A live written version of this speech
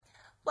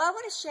Well, I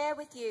want to share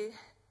with you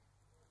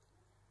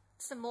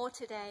some more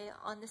today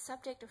on the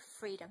subject of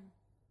freedom,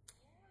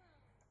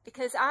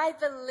 because I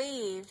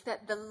believe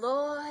that the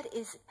Lord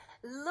is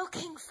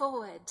looking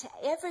forward to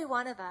every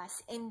one of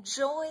us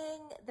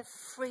enjoying the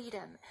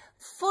freedom,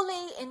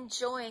 fully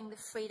enjoying the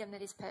freedom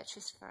that is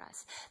purchased for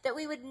us, that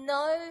we would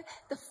know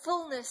the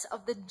fullness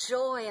of the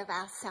joy of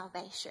our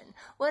salvation,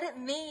 what it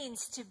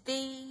means to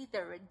be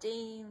the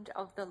redeemed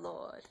of the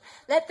Lord.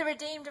 Let the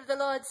redeemed of the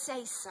Lord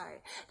say so.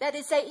 That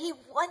is, that He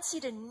wants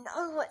you to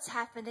know what's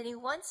happened, and He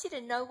wants you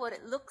to know what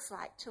it looks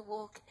like to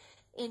walk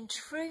in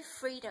true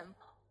freedom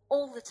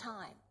all the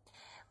time.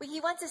 He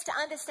wants us to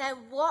understand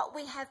what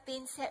we have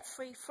been set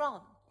free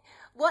from,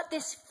 what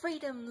this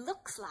freedom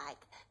looks like,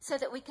 so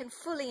that we can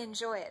fully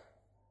enjoy it.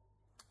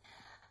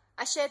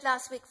 I shared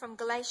last week from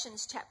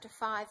Galatians chapter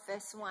 5,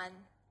 verse 1.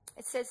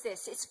 It says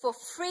this: "It's for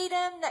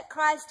freedom that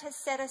Christ has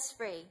set us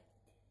free.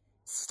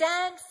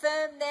 Stand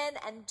firm then,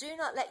 and do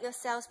not let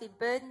yourselves be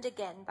burdened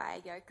again by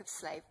a yoke of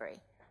slavery."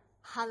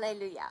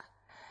 Hallelujah.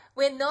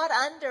 We're not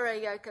under a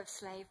yoke of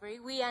slavery.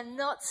 We are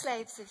not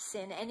slaves of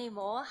sin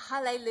anymore.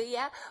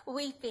 Hallelujah.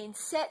 We've been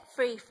set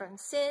free from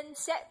sin,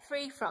 set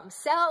free from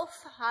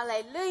self.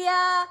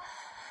 Hallelujah.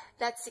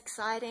 That's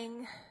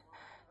exciting.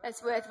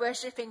 That's worth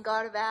worshiping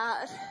God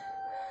about.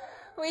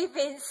 We've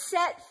been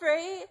set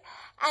free,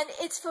 and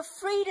it's for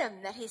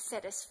freedom that He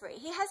set us free.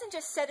 He hasn't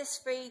just set us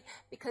free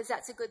because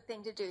that's a good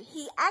thing to do.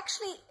 He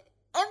actually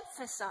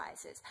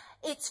emphasizes,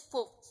 it's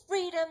for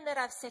freedom that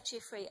I've set you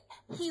free.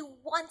 He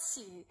wants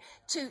you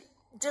to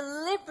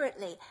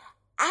deliberately,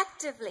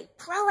 actively,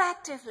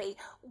 proactively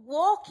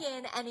walk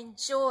in and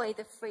enjoy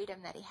the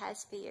freedom that He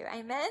has for you.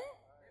 Amen?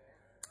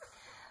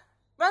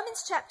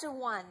 Romans chapter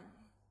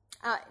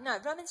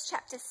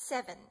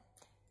 7,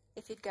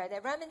 if you'd go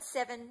there. Romans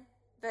 7,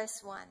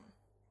 verse 1.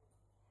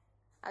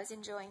 I was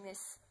enjoying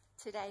this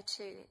today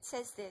too. It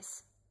says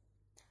this: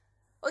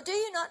 "Or do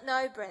you not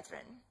know,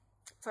 brethren,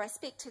 for I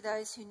speak to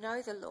those who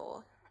know the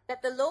law,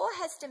 that the law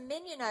has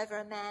dominion over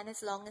a man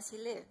as long as he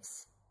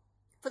lives.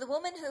 For the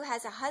woman who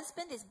has a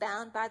husband is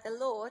bound by the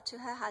law to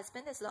her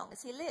husband as long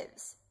as he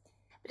lives.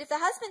 But if the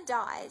husband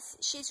dies,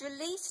 she's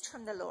released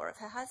from the law of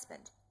her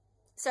husband.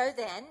 So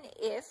then,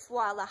 if,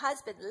 while the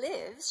husband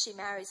lives, she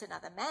marries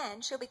another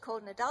man, she'll be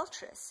called an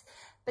adulteress.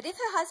 But if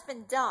her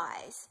husband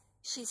dies,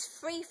 she's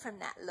free from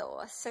that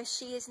law, so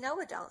she is no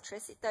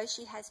adulteress, though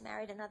she has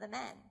married another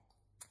man.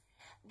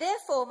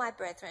 Therefore, my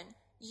brethren,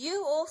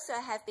 you also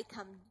have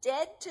become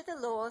dead to the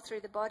law through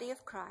the body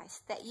of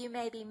Christ, that you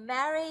may be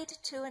married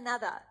to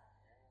another,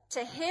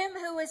 to Him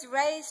who was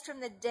raised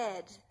from the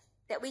dead,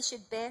 that we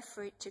should bear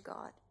fruit to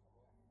God."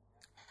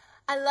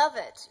 I love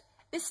it.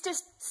 This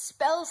just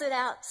spells it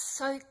out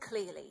so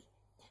clearly.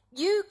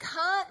 You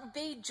can't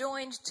be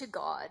joined to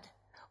God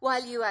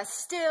while you are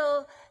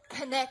still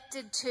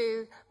connected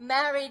to,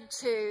 married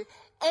to,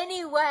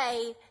 any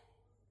way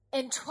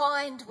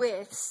entwined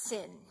with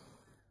sin.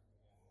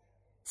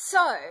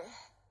 So,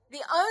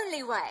 the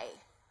only way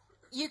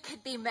you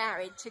could be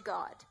married to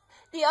God,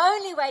 the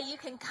only way you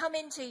can come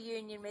into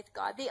union with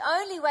God, the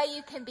only way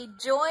you can be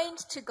joined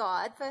to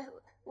God, for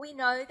we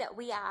know that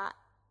we are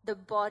the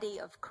body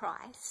of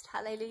Christ,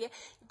 hallelujah.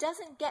 It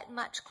doesn't get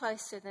much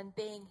closer than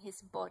being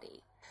His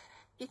body.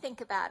 If you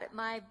think about it,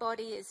 my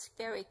body is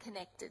very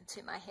connected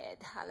to my head,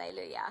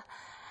 hallelujah.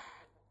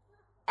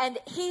 And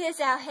He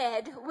is our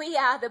head, we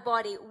are the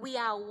body, we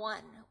are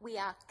one, we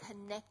are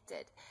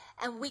connected.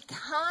 And we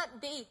can't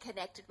be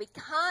connected, we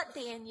can't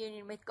be in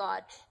union with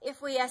God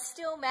if we are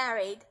still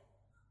married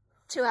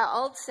to our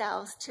old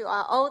selves, to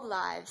our old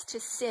lives, to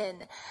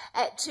sin,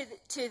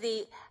 to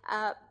the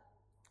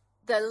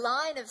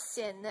line of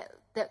sin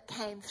that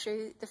came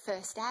through the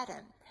first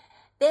Adam.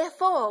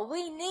 Therefore,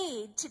 we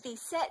need to be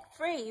set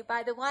free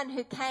by the one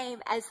who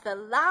came as the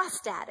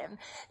last Adam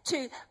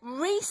to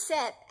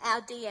reset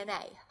our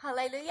DNA.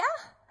 Hallelujah.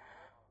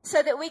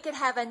 So that we could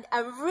have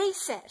a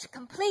reset,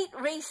 complete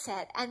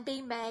reset, and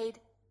be made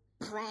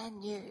brand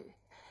new.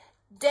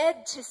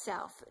 Dead to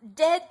self,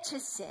 dead to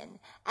sin,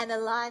 and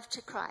alive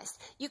to Christ.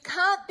 You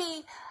can't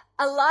be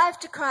alive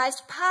to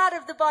Christ, part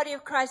of the body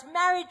of Christ,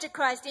 married to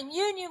Christ, in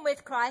union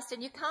with Christ,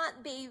 and you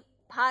can't be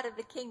part of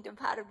the kingdom,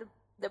 part of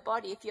the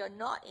body if you're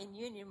not in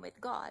union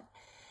with God.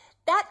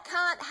 That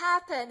can't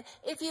happen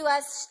if you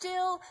are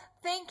still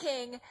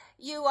thinking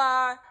you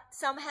are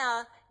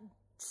somehow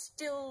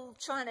still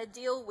trying to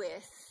deal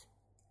with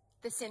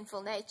the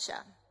sinful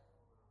nature.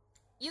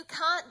 You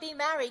can't be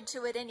married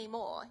to it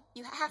anymore.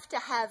 You have to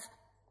have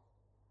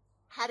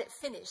had it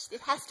finished.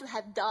 It has to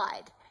have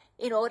died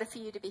in order for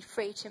you to be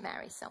free to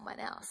marry someone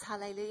else.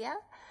 Hallelujah.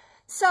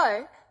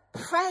 So,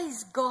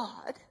 praise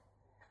God,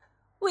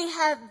 we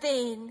have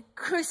been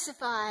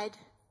crucified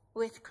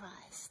with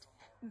Christ,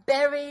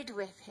 buried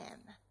with Him.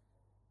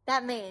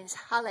 That means,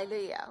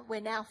 hallelujah,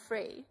 we're now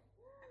free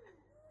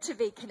to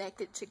be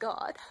connected to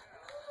God.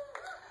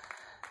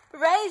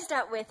 Raised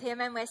up with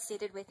Him, and we're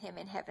seated with Him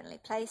in heavenly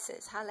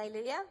places.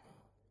 Hallelujah.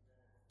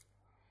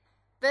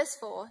 Verse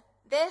 4,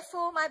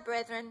 "Therefore, my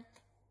brethren,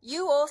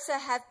 You also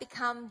have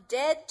become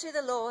dead to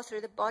the law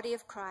through the body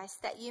of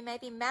Christ, that you may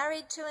be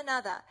married to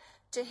another,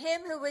 to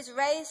him who was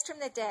raised from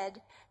the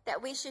dead,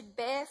 that we should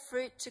bear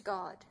fruit to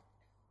God.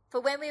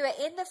 For when we were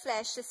in the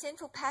flesh, the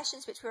sinful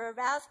passions which were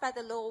aroused by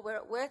the law were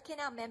at work in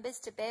our members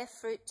to bear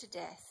fruit to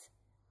death.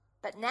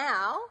 But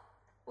now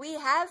we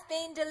have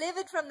been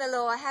delivered from the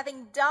law,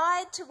 having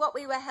died to what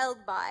we were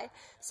held by,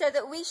 so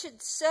that we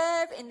should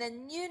serve in the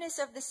newness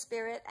of the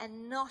Spirit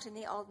and not in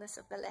the oldness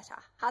of the letter.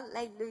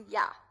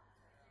 Hallelujah.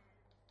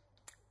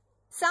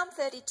 Psalm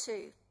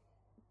 32.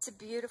 It's a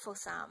beautiful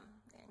psalm.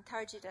 I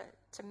encourage you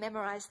to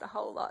memorize the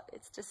whole lot.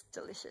 It's just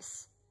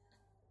delicious.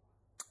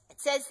 It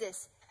says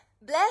this: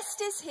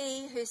 Blessed is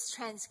he whose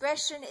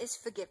transgression is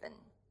forgiven,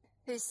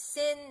 whose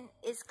sin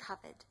is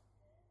covered.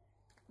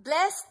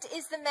 Blessed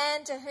is the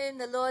man to whom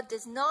the Lord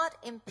does not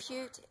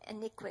impute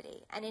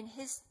iniquity, and in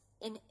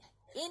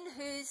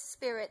whose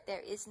spirit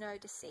there is no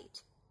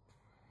deceit.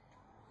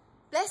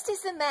 Blessed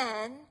is the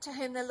man to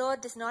whom the Lord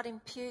does not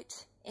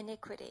impute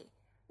iniquity.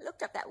 I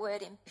looked up that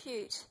word,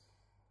 impute.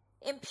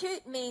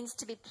 Impute means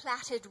to be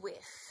plaited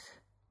with,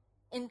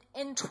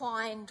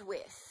 entwined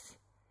with.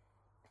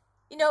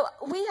 You know,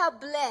 we are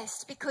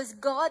blessed because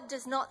God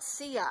does not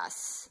see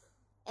us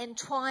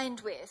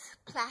entwined with,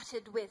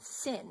 plaited with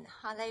sin.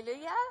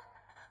 Hallelujah.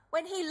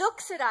 When he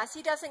looks at us,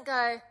 he doesn't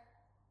go,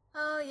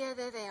 oh yeah,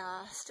 there they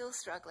are, still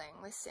struggling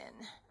with sin.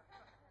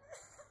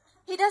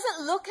 He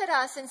doesn't look at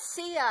us and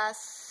see us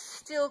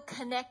still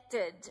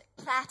connected,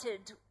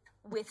 plaited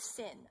with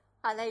sin.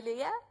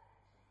 Hallelujah.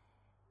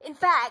 In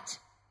fact,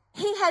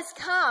 he has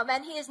come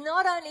and he has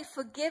not only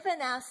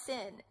forgiven our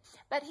sin,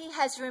 but he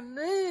has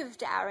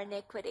removed our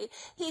iniquity.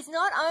 He's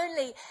not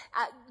only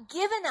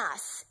given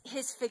us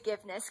his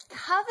forgiveness,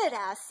 covered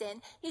our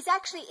sin, he's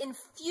actually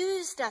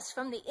infused us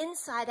from the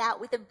inside out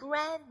with a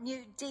brand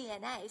new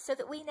DNA, so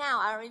that we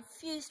now are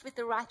infused with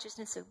the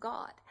righteousness of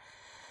God.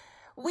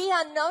 We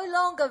are no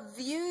longer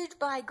viewed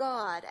by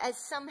God as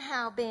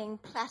somehow being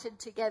plaited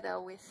together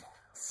with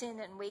sin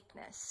and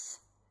weakness.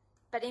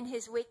 But in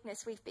his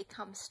weakness, we've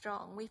become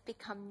strong. We've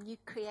become new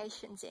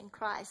creations in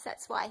Christ.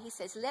 That's why he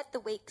says, let the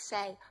weak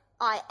say,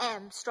 I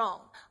am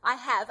strong. I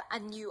have a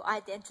new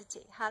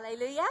identity.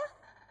 Hallelujah.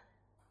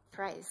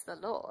 Praise the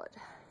Lord.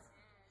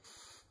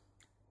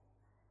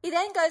 He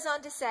then goes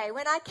on to say,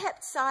 when I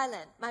kept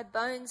silent, my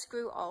bones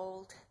grew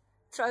old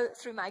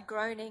through my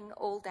groaning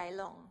all day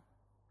long.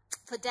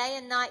 For day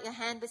and night your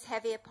hand was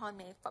heavy upon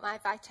me, but my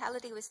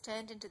vitality was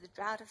turned into the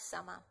drought of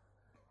summer.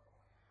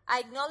 I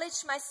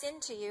acknowledged my sin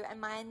to you,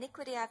 and my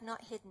iniquity I have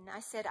not hidden.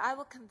 I said, I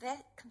will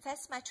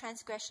confess my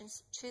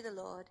transgressions to the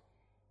Lord,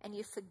 and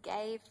you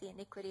forgave the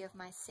iniquity of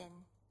my sin.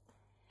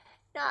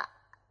 Now,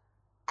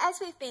 as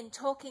we've been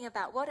talking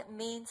about what it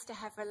means to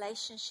have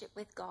relationship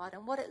with God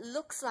and what it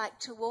looks like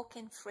to walk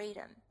in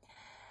freedom,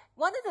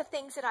 one of the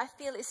things that I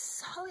feel is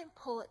so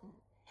important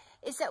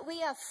is that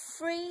we are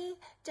free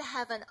to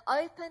have an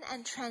open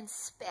and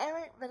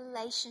transparent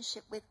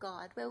relationship with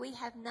God where we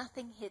have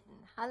nothing hidden.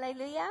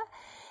 Hallelujah.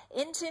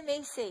 Into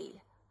me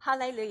see.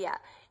 Hallelujah.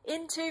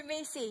 Into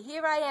me see.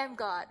 Here I am,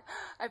 God.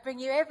 I bring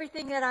you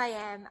everything that I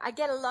am. I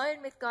get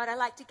alone with God. I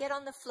like to get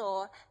on the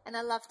floor and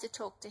I love to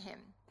talk to him.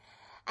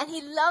 And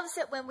he loves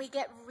it when we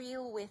get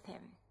real with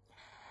him.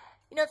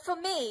 You know, for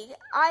me,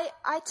 I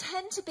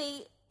tend to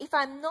be, if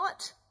I'm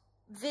not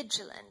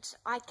vigilant,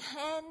 I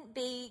can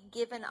be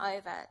given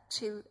over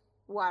to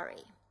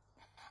worry.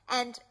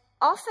 And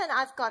often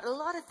I've got a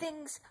lot of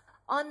things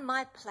on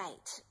my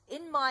plate,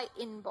 in my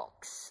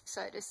inbox,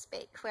 so to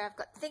speak, where I've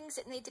got things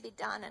that need to be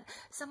done and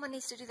someone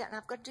needs to do that and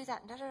I've got to do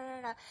that.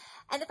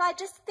 And if I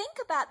just think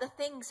about the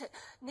things that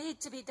need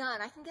to be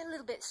done, I can get a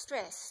little bit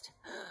stressed.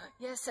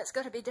 Yes, that's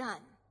got to be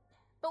done.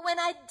 But when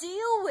I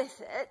deal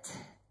with it,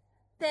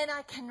 then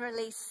I can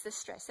release the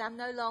stress. I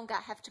no longer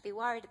have to be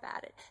worried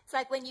about it. It's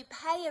like when you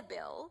pay a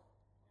bill,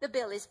 the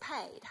bill is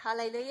paid.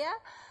 Hallelujah.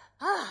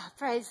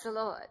 Praise the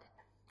Lord.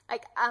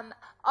 Like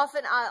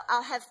often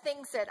I'll have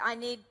things that I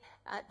need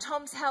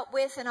Tom's help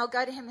with, and I'll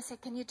go to him and say,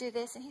 can you do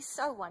this? And he's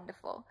so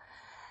wonderful.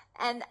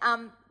 And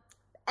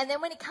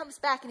then when he comes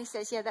back and he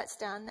says, yeah, that's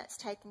done, that's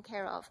taken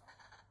care of.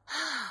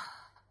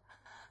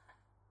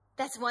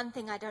 That's one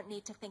thing I don't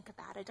need to think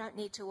about. I don't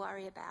need to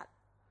worry about.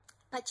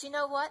 But you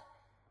know what?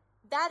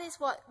 That is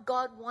what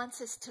God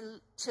wants us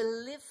to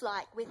live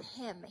like with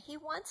him. He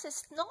wants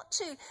us not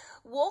to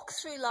walk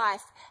through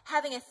life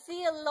having a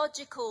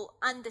theological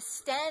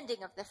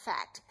understanding of the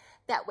fact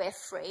that we're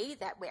free,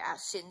 that our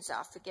sins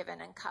are forgiven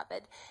and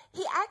covered.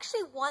 He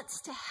actually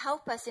wants to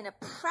help us in a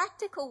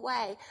practical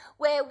way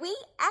where we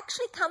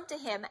actually come to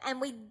him and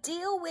we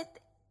deal with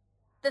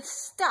the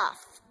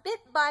stuff bit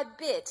by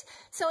bit.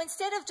 So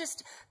instead of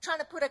just trying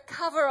to put a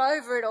cover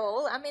over it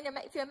all, I mean,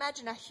 if you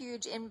imagine a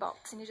huge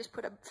inbox and you just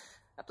put a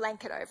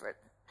blanket over it,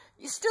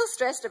 you're still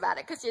stressed about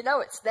it because you know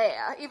it's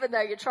there, even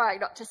though you're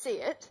trying not to see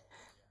it.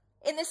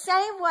 In the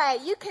same way,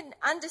 you can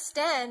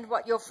understand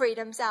what your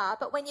freedoms are,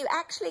 but when you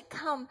actually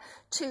come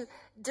to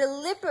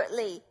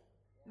deliberately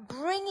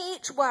bring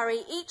each worry,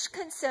 each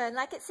concern,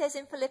 like it says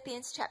in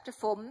Philippians chapter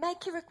 4,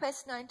 make your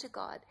request known to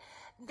God,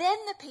 then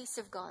the peace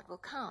of God will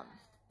come.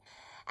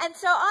 And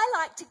so I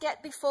like to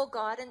get before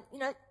God and,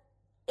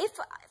 if,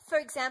 for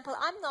example,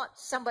 I'm not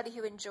somebody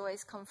who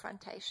enjoys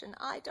confrontation.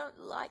 I don't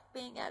like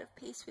being out of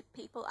peace with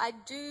people. I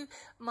do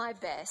my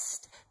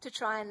best to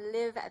try and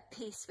live at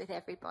peace with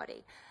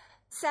everybody.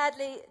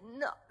 Sadly,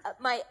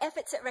 my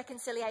efforts at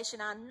reconciliation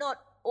are not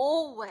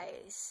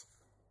always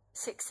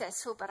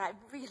successful, but I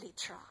really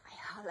try.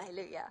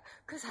 Hallelujah.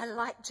 Because I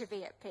like to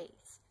be at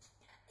peace.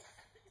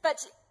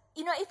 But,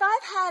 if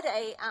I've had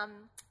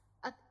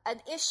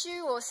an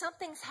issue or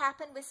something's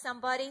happened with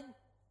somebody,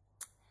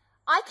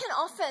 I can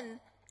often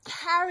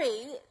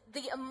carry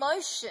the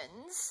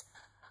emotions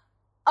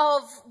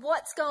of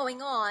what's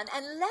going on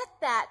and let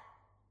that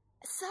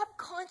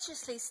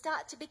subconsciously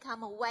start to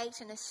become a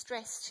weight and a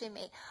stress to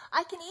me.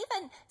 I can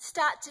even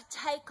start to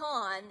take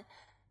on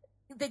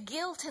the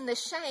guilt and the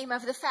shame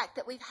of the fact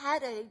that we've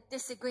had a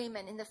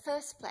disagreement in the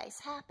first place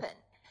happen.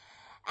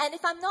 And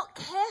if I'm not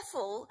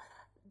careful,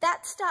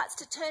 that starts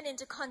to turn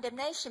into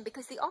condemnation,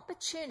 because the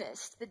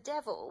opportunist, the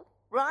devil,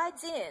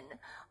 rides in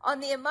on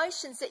the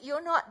emotions that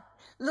you're not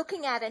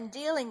looking at and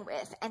dealing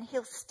with, and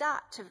he'll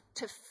start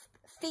to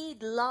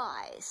feed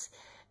lies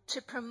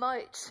to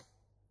promote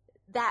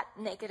that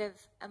negative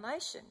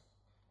emotion.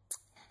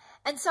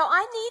 And so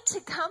I need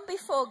to come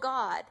before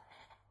God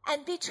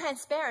and be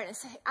transparent and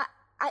say,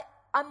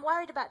 I'm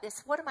worried about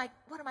this. What am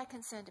I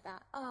concerned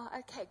about? Oh,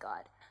 okay,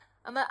 God.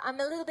 I'm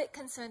a little bit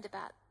concerned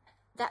about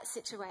that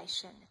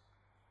situation.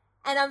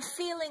 And I'm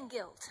feeling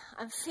guilt.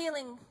 I'm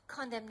feeling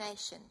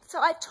condemnation. So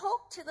I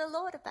talk to the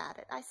Lord about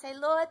it. I say,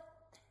 Lord,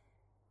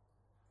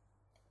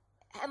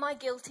 am I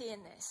guilty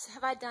in this?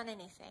 Have I done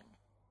anything?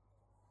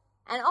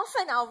 And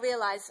often I'll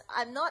realize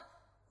I'm not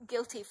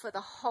guilty for the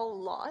whole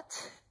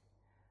lot,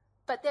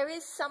 but there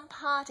is some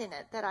part in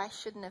it that I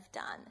shouldn't have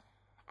done.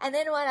 And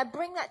then when I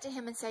bring that to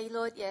him and say,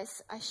 Lord,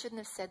 yes, I shouldn't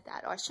have said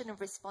that, or I shouldn't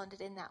have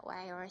responded in that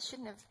way, or I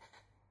shouldn't have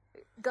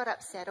got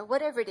upset, or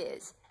whatever it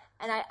is,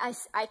 and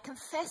I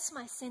confess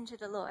my sin to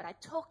the Lord. I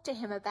talk to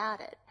him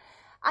about it.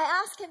 I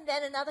ask him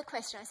then another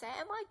question. I say,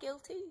 am I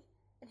guilty?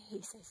 And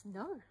he says,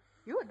 no,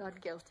 you're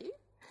not guilty.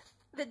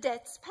 The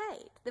debt's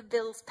paid. The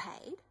bill's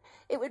paid.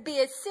 It would be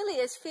as silly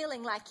as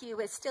feeling like you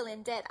were still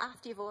in debt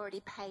after you've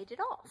already paid it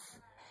off.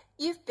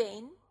 You've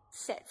been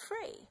set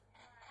free.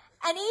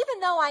 And even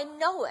though I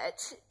know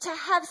it, to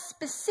have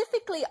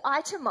specifically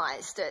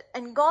itemized it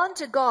and gone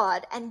to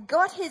God and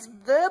got his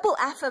verbal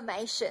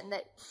affirmation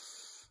that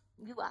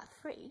you are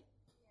free,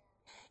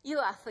 you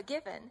are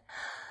forgiven,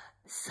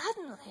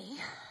 suddenly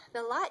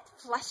the light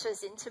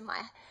flashes into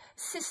my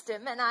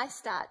system and I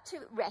start to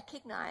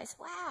recognize,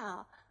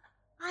 wow,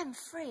 I'm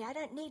free. I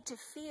don't need to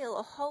feel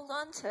or hold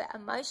on to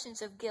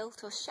emotions of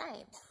guilt or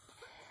shame.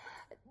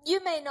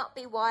 You may not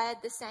be wired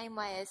the same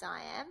way as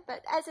I am,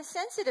 but as a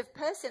sensitive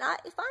person,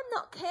 if I'm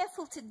not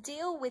careful to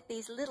deal with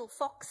these little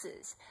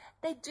foxes,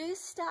 they do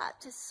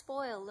start to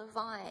spoil the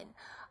vine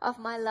of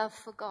my love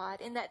for God,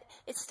 in that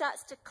it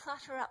starts to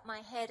clutter up my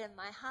head and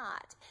my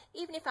heart.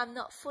 Even if I'm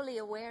not fully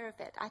aware of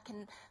it, I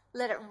can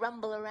let it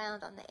rumble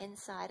around on the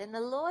inside. And the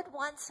Lord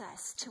wants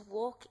us to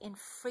walk in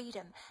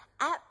freedom,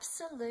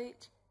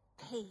 absolute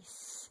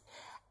peace.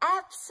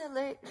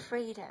 Absolute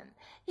freedom.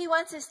 He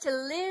wants us to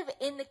live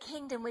in the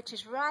kingdom, which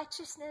is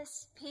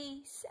righteousness,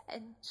 peace,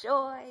 and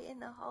joy in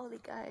the Holy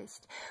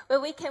Ghost,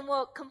 where we can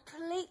walk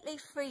completely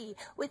free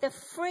with a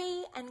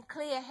free and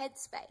clear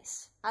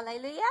headspace.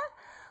 Hallelujah?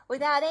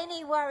 Without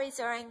any worries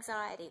or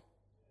anxiety.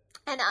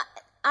 And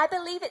I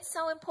believe it's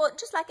so important,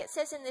 just like it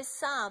says in this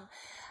psalm.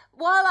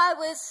 While I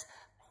was,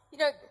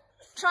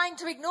 trying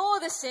to ignore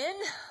the sin,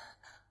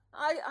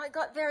 I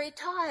got very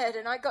tired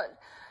and I got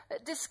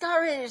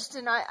discouraged,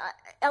 and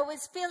I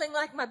was feeling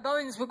like my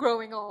bones were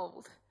growing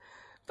old.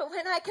 But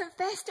when I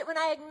confessed it, when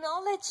I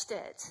acknowledged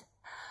it,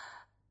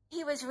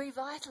 he was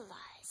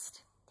revitalized.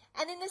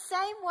 And in the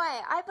same way,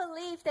 I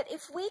believe that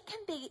if we can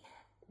be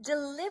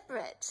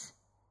deliberate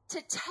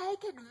to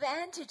take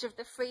advantage of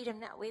the freedom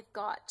that we've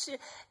got,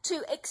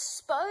 to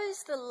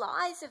expose the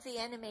lies of the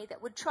enemy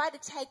that would try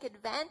to take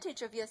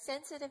advantage of your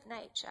sensitive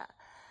nature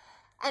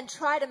and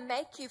try to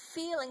make you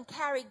feel and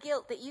carry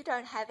guilt that you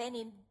don't have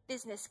any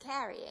business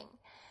carrying.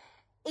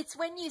 It's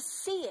when you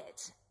see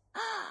it,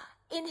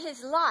 in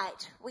his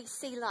light, we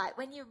see light.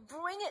 When you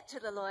bring it to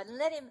the Lord and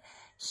let him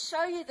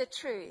show you the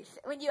truth,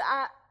 when you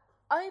are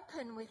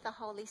open with the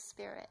Holy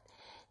Spirit,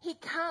 he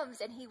comes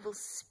and he will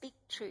speak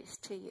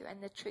truth to you,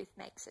 and the truth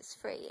makes us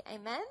free.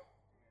 Amen?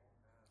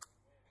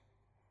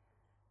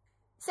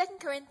 2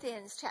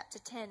 Corinthians chapter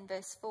 10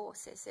 verse 4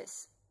 says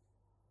this.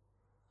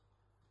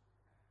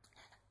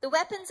 The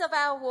weapons of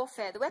our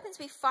warfare, the weapons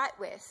we fight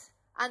with,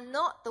 are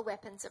not the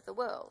weapons of the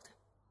world.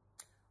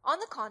 On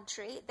the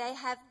contrary, they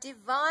have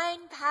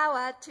divine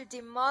power to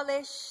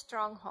demolish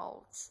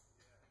strongholds.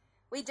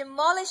 We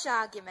demolish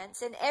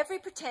arguments and every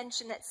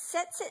pretension that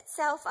sets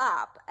itself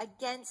up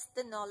against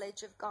the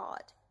knowledge of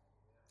God.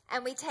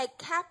 And we take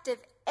captive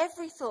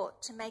every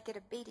thought to make it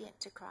obedient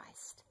to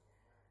Christ.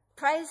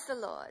 Praise the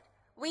Lord.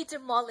 We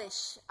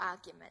demolish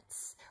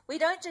arguments. We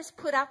don't just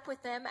put up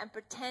with them and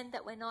pretend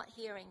that we're not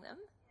hearing them.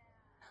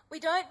 We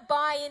don't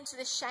buy into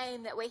the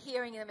shame that we're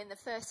hearing them in the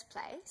first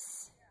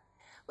place.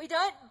 We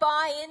don't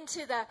buy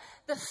into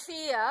the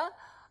fear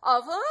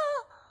of,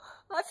 oh,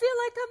 I feel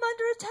like I'm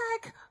under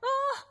attack.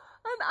 Oh,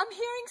 I'm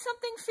hearing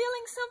something,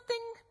 feeling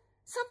something.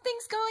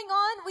 Something's going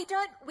on.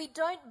 We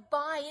don't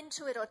buy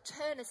into it or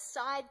turn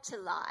aside to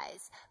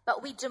lies,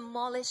 but we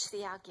demolish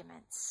the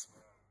arguments.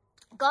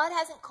 God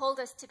hasn't called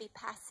us to be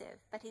passive,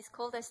 but he's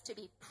called us to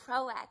be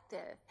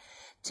proactive,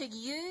 to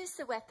use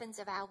the weapons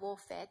of our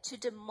warfare, to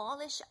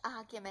demolish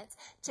arguments,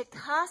 to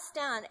cast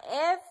down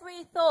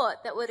every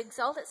thought that would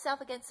exalt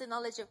itself against the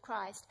knowledge of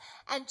Christ,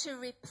 and to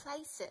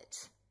replace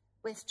it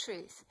with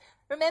truth.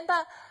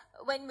 Remember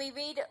when we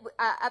read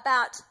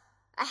about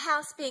a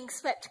house being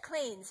swept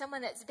clean,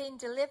 someone that's been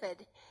delivered,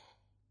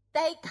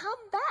 they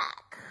come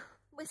back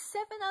with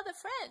 7 other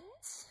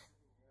friends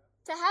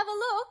to have a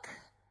look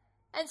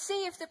and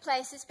see if the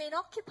place has been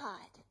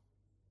occupied.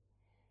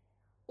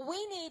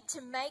 We need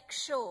to make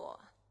sure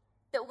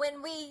that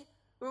when we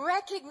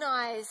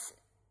recognize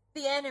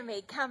the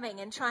enemy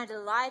coming and trying to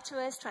lie to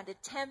us, trying to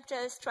tempt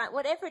us,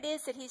 whatever it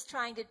is that he's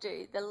trying to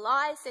do, the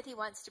lies that he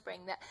wants to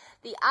bring,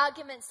 the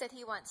arguments that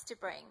he wants to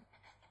bring,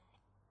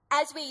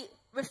 as we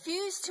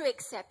refuse to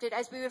accept it,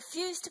 as we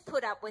refuse to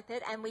put up with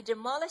it, and we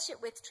demolish it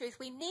with truth,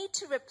 we need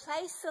to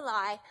replace the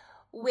lie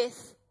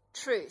with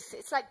truth.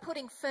 It's like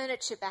putting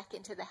furniture back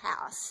into the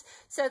house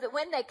so that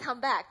when they come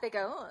back, they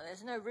go, oh,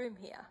 there's no room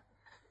here.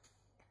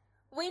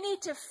 We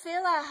need to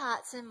fill our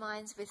hearts and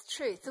minds with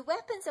truth. The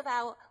weapons of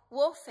our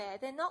warfare,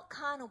 they're not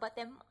carnal, but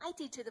they're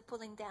mighty to the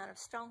pulling down of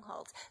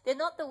strongholds. They're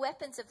not the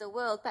weapons of the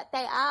world, but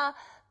they are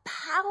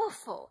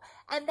powerful,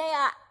 and they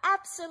are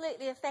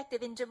absolutely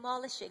effective in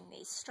demolishing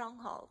these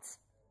strongholds.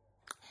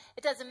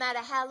 It doesn't matter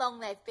how long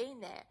they've been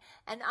there.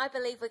 And I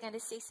believe we're going to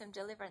see some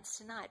deliverance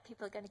tonight.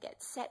 People are going to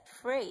get set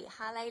free,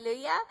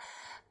 hallelujah,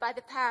 by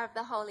the power of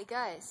the Holy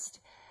Ghost.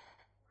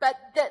 But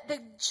the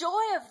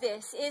joy of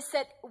this is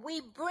that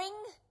we bring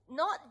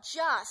not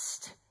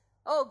just,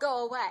 oh,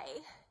 go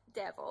away,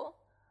 devil.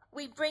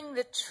 We bring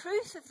the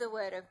truth of the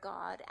Word of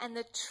God, and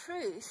the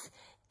truth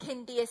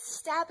can be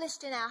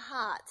established in our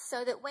hearts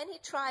so that when he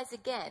tries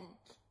again,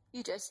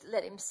 you just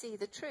let him see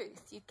the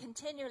truth. You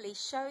continually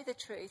show the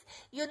truth.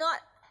 You're not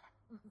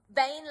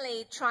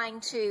vainly trying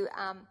to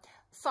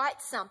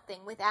fight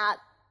something without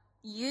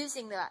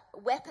using the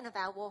weapon of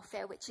our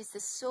warfare, which is the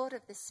sword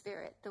of the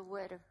Spirit, the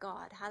Word of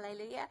God.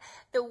 Hallelujah.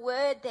 The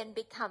Word then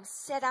becomes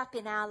set up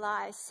in our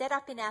lives, set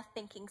up in our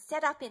thinking,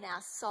 set up in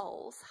our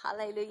souls.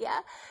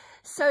 Hallelujah.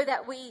 So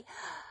that we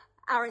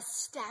are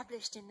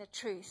established in the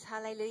truth.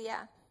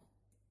 Hallelujah.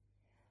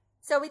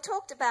 So we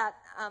talked about,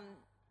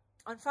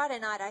 on Friday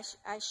night,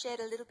 I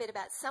shared a little bit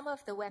about some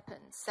of the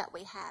weapons that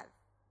we have.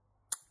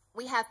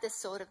 We have the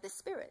sword of the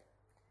Spirit,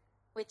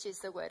 which is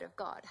the Word of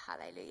God,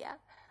 hallelujah,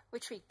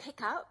 which we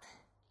pick up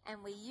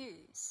and we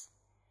use.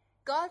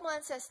 God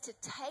wants us to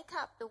take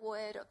up the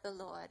word of the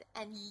Lord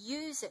and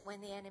use it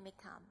when the enemy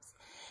comes.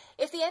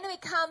 If the enemy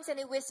comes and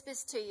he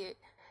whispers to you,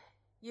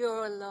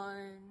 you're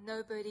alone,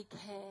 nobody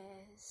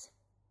cares.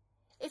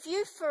 If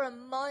you for a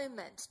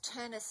moment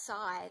turn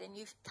aside and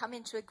you come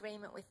into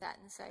agreement with that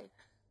and say,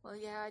 well,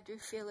 yeah, I do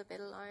feel a bit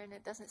alone.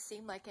 It doesn't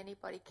seem like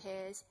anybody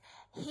cares.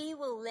 He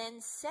will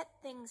then set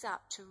things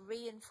up to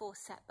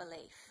reinforce that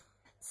belief.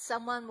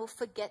 Someone will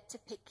forget to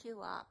pick you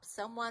up.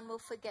 Someone will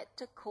forget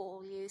to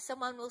call you.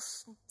 Someone will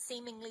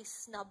seemingly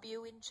snub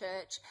you in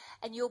church,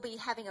 and you'll be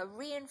having a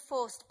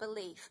reinforced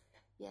belief.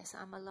 Yes,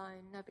 I'm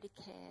alone. Nobody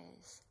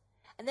cares.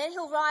 And then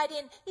he'll write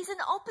in, he's an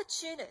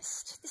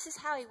opportunist. This is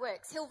how he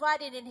works. He'll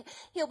write in and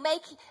he'll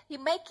make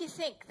you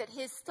think that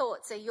his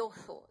thoughts are your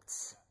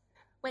thoughts,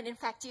 when in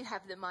fact you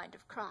have the mind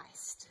of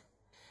Christ.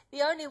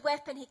 The only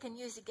weapon he can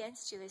use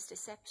against you is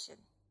deception.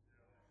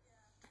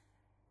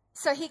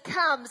 So he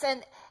comes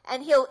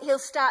and he'll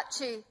start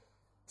to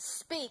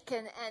speak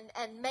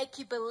and make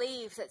you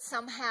believe that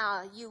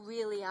somehow you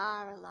really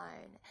are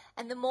alone.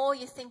 And the more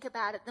you think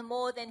about it, the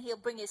more then he'll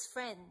bring his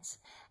friends,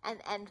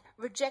 and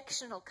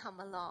rejection will come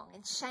along,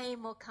 and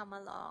shame will come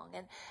along,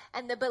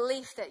 and the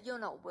belief that you're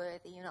not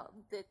worthy,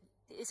 that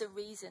is a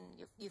reason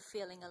you're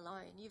feeling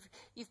alone.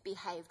 You've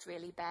behaved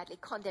really badly.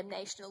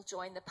 Condemnation will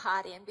join the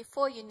party, and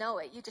before you know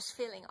it, you're just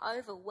feeling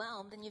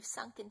overwhelmed and you've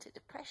sunk into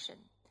depression.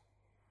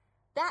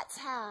 That's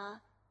how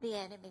the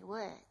enemy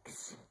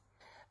works.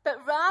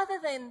 But rather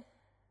than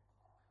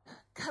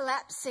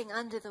collapsing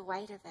under the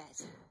weight of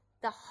it,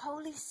 the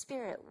Holy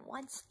Spirit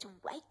wants to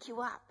wake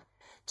you up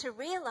to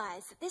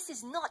realize that this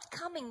is not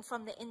coming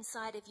from the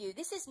inside of you.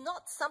 This is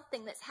not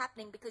something that's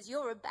happening because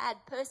you're a bad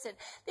person.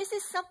 This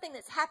is something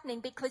that's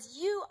happening because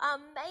you are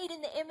made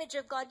in the image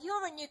of God.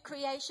 You're a new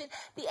creation.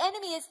 The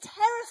enemy is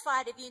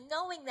terrified of you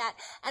knowing that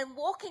and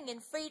walking in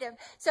freedom.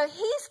 So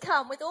he's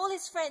come with all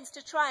his friends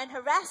to try and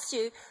harass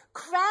you,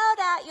 crowd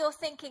out your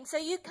thinking so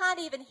you can't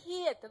even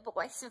hear the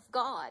voice of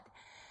God.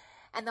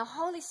 And the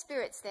Holy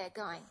Spirit's there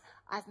going,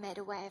 I've made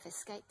a way of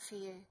escape for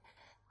you.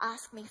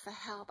 ask me for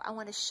help. I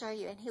want to show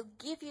you. And he'll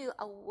give you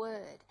a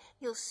word.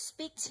 He'll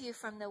speak to you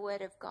from the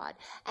word of God.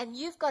 And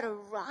you've got to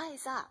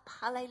rise up.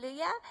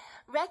 Hallelujah.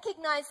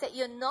 Recognize that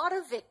you're not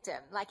a victim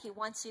like he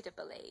wants you to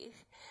believe.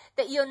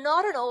 That you're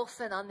not an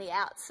orphan on the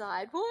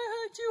outside.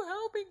 Why aren't you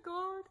helping,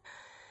 God?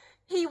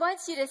 He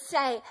wants you to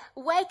say,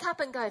 wake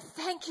up and go,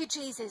 thank you,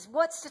 Jesus.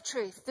 What's the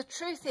truth? The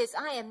truth is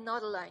I am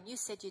not alone. You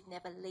said you'd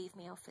never leave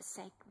me or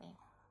forsake me.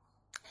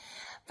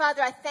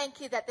 Father, I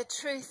thank you that the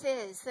truth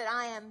is that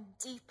I am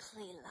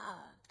deeply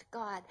loved,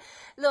 God.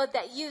 Lord,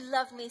 that you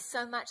love me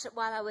so much that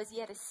while I was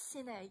yet a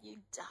sinner, you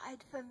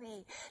died for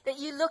me. That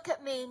you look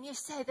at me and you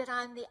say that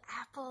I'm the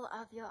apple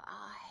of your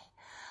eye.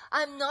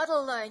 I'm not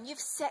alone.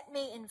 You've set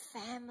me in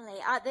family.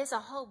 There's a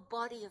whole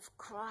body of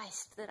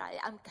Christ that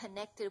I'm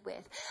connected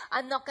with.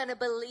 I'm not going to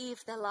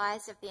believe the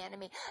lies of the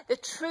enemy. The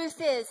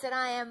truth is that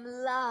I am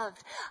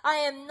loved. I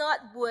am not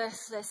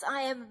worthless.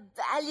 I am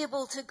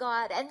valuable to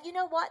God. And you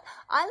know what?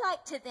 I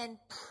like to then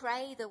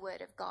pray the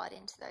word of God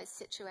into those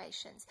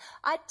situations.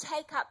 I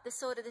take up the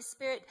sword of the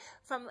Spirit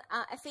from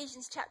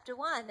Ephesians chapter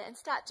 1 and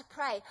start to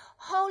pray.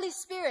 Holy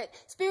Spirit,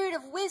 Spirit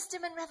of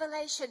wisdom and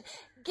revelation,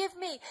 give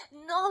me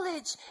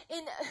knowledge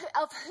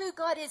of who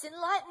God is.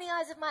 Enlighten the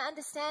eyes of my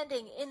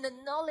understanding in the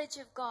knowledge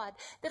of God,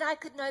 that I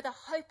could know the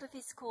hope of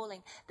his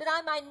calling, that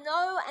I might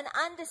know and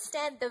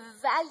understand the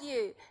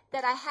value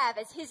that I have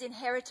as his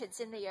inheritance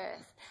in the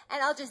earth.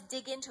 And I'll just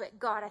dig into it.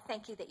 God, I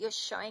thank you that you're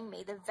showing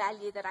me the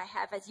value that I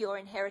have as your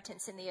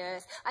inheritance in the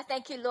earth. I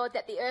thank you, Lord,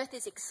 that the earth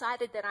is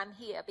excited that I'm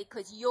here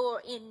because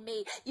you're in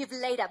me. You've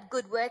laid up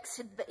good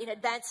works in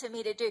advance for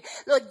me to do.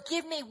 Lord,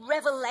 give me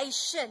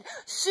revelation,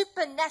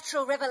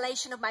 supernatural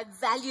revelation of my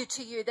value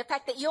to you. The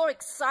fact that you're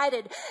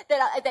excited,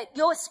 that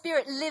your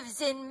spirit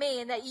lives in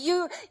me, and that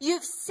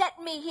you've set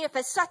me here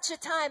for such a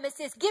time as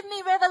this. Give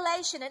me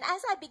revelation. And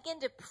as I begin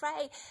to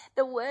pray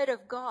the word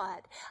of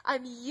God,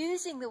 I'm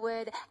using the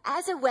word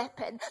as a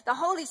weapon. The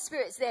Holy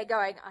Spirit's there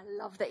going, I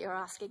love that you're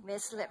asking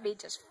this. Let me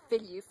just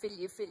fill you.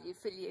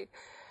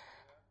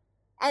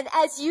 And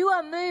as you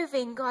are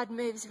moving, God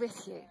moves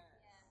with you.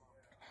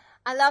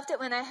 I loved it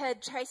when I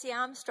heard Tracy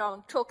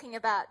Armstrong talking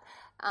about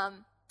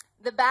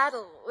the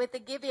battle with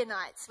the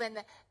Gibeonites when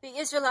the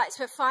Israelites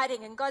were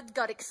fighting, and God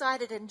got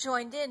excited and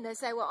joined in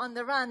as they were on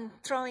the run,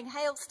 throwing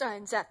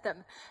hailstones at them.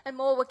 And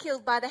more were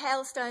killed by the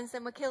hailstones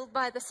than were killed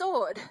by the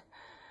sword.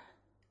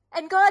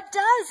 And God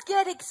does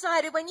get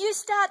excited. When you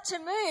start to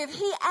move,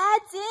 he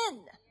adds in.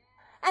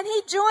 And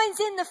he joins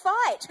in the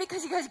fight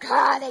because he goes,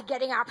 God, they're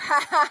getting up.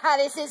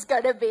 This is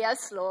going to be a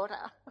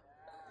slaughter.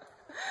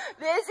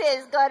 This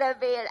is going to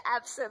be an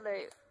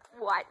absolute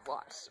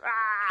whitewash.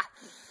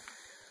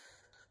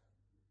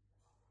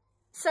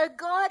 So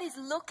God is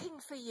looking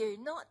for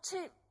you not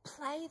to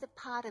play the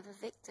part of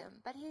a victim,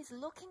 but he's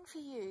looking for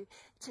you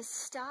to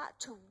start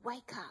to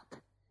wake up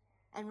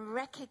and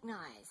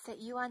recognize that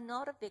you are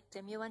not a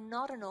victim, you are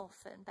not an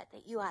orphan, but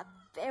that you are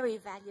very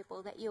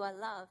valuable, that you are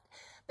loved.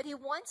 But he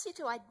wants you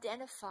to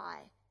identify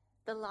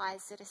the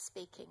lies that are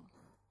speaking.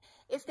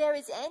 If there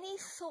is any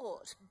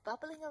thought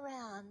bubbling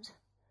around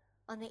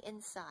on the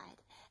inside,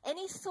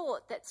 any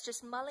thought that's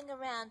just mulling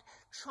around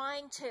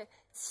trying to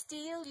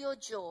steal your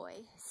joy,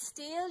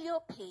 steal your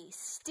peace,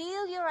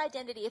 steal your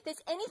identity, if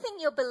there's anything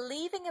you're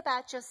believing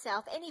about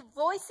yourself, any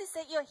voices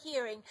that you're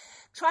hearing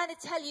trying to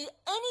tell you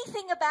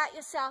anything about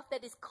yourself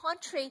that is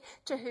contrary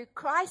to who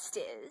Christ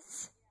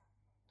is,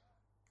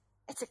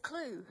 it's a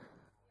clue.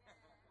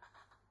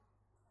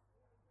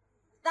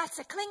 That's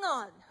a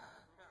Klingon.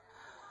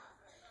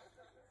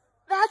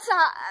 That's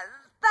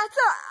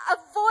a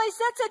voice,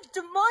 that's a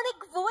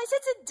demonic voice,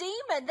 it's a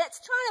demon that's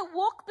trying to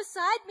walk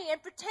beside me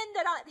and pretend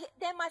that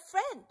they're my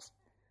friend.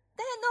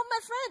 They are not my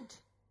friend.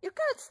 You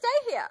can't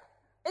stay here.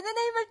 In the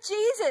name of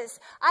Jesus,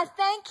 I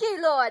thank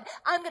you, Lord.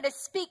 I'm going to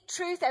speak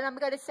truth and I'm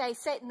going to say,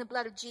 Satan, the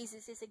blood of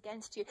Jesus is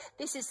against you.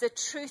 This is the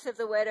truth of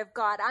the word of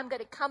God. I'm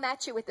going to come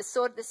at you with the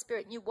sword of the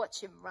Spirit and you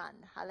watch him run.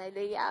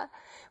 Hallelujah.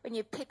 When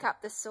you pick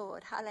up the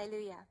sword.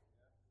 Hallelujah.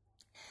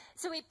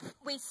 So we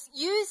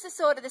use the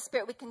sword of the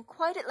Spirit. We can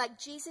quote it like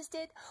Jesus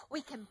did.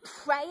 We can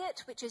pray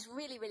it, which is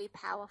really, really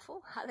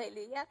powerful.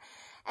 Hallelujah.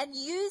 And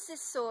use the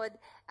sword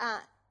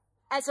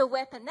as a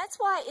weapon. That's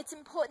why it's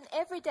important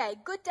every day,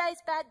 good days,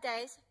 bad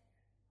days,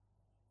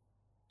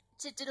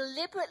 to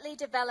deliberately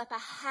develop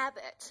a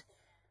habit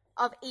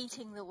of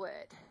eating the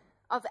word,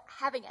 of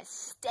having a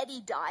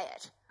steady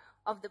diet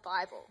of the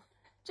Bible.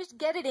 Just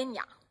get it in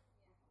ya.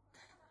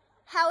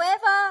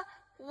 However,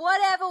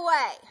 whatever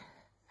way.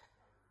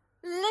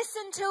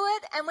 Listen to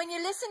it, and when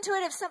you listen to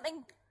it, if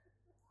something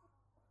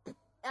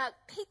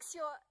piques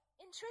your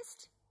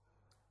interest,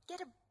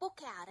 get a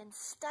book out and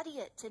study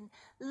it and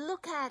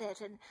look at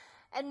it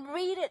and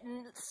read it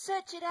and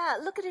search it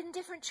out. Look at it in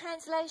different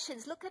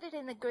translations. Look at it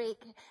in the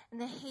Greek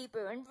and the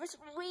Hebrew and just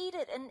read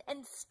it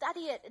and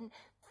study it and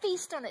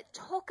feast on it.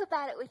 Talk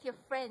about it with your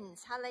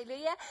friends.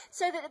 Hallelujah.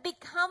 So that it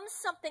becomes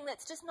something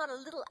that's just not a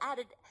little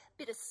added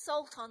bit of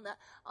salt on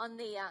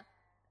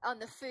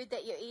the food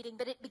that you're eating,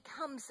 but it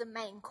becomes the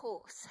main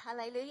course.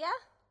 Hallelujah.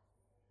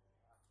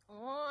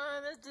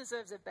 Oh, this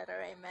deserves a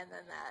better amen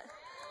than that.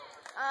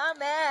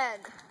 Amen.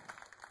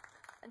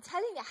 I'm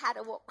telling you how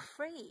to walk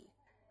free.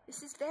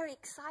 This is very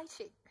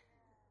exciting.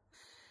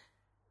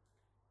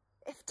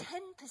 If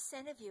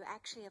 10% of you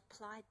actually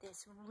applied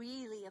this,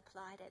 really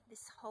applied it,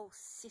 this whole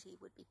city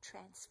would be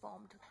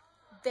transformed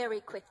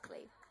very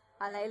quickly.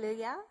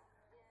 Hallelujah.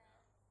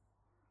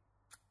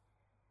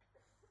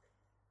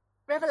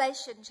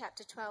 Revelation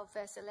chapter 12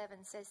 verse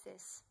 11 says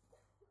this.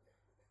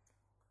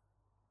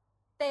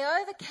 They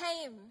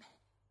overcame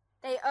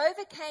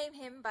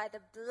him by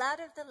the blood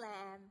of the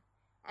Lamb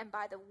and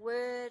by the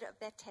word of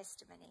their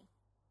testimony.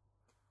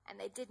 And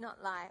they did not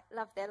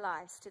love their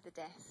lives to the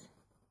death.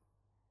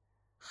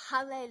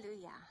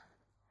 Hallelujah.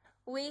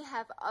 We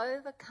have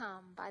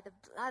overcome by the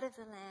blood of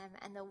the Lamb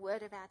and the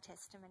word of our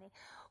testimony.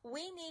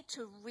 We need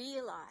to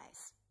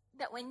realize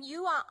that when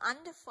you are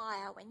under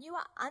fire, when you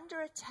are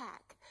under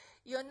attack,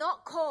 you're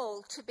not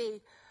called to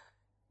be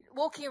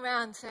walking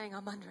around saying,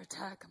 I'm under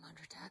attack,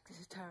 this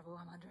is terrible,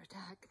 I'm under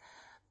attack.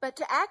 But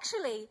to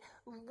actually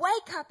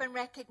wake up and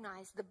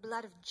recognize the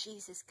blood of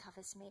Jesus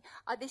covers me.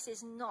 This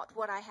is not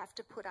what I have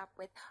to put up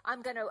with.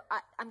 I'm going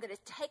to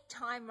take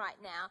time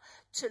right now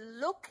to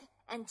look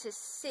and to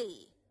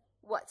see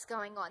what's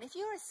going on. If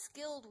you're a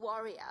skilled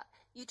warrior,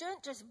 you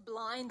don't just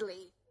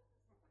blindly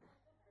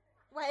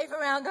wave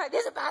around going,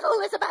 there's a battle,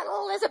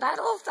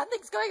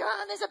 something's going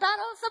on, there's a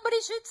battle, somebody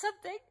shoot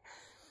something.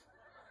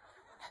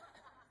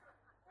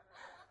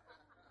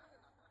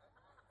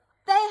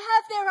 They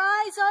have their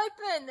eyes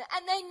open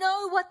and they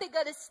know what they're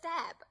going to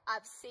stab.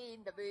 I've seen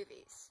the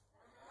movies.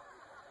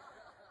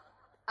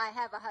 I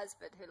have a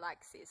husband who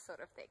likes these sort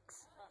of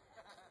things.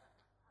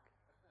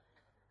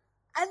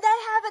 And they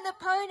have an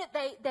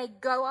opponent, they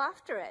go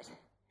after it.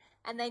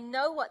 And they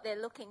know what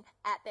they're looking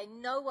at, they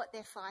know what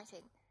they're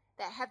fighting.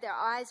 They have their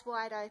eyes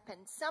wide open.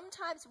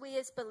 Sometimes we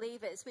as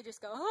believers, we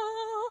just go,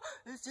 oh,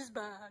 it's just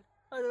bad.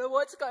 I don't know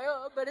what's going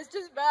on, but it's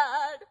just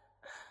bad.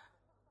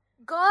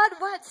 God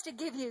wants to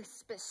give you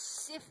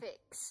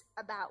specifics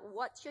about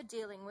what you're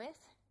dealing with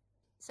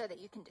so that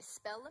you can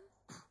dispel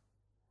them.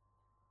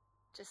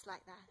 Just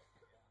like that.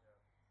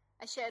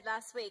 I shared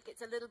last week,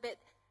 it's a little bit,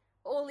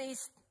 all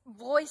these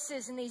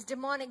voices and these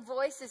demonic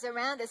voices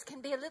around us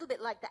can be a little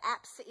bit like the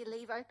apps that you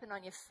leave open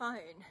on your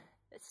phone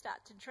that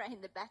start to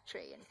drain the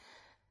battery. And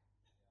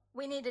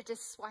we need to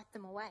just swipe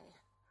them away.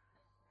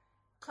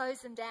 Close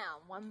them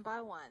down one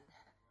by one.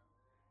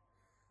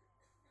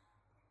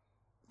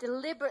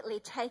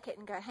 Deliberately take it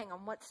and go, hang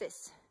on, what's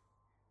this?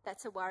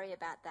 That's a worry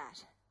about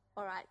that.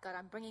 All right, God,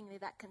 I'm bringing you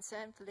that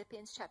concern.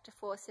 Philippians chapter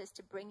 4 says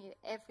to bring you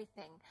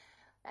everything.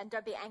 And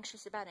don't be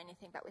anxious about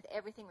anything, but with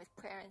everything, with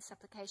prayer and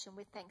supplication,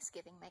 with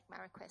thanksgiving, make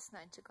my requests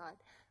known to God.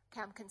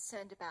 Okay, I'm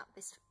concerned about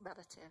this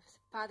relative.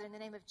 Father, in the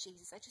name of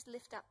Jesus, I just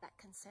lift up that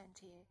concern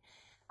to you.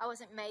 I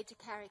wasn't made to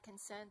carry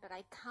concern, but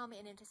I come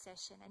in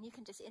intercession, and you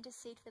can just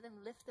intercede for them,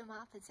 lift them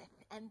up, and say,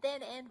 and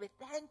then end with,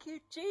 thank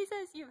you,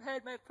 Jesus, you've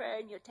heard my prayer,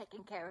 and you're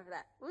taking care of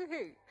that.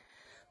 Woohoo!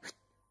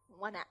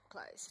 One app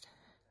closed.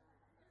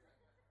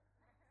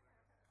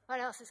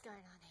 What else is going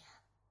on here?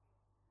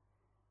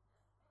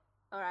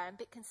 All right, I'm a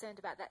bit concerned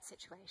about that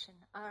situation.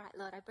 All right,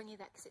 Lord, I bring you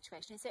that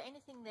situation. Is there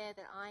anything there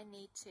that I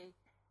need to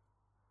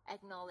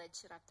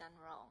acknowledge that I've done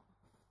wrong?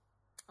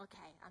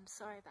 Okay, I'm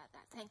sorry about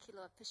that. Thank you,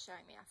 Lord, for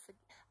showing me.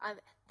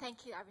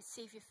 Thank you, I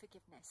receive your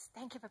forgiveness.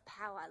 Thank you for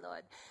power,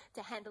 Lord,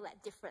 to handle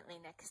that differently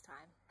next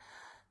time.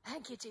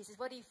 Thank you, Jesus.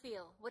 What do you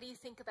feel? What do you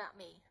think about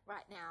me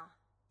right now?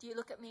 Do you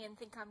look at me and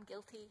think I'm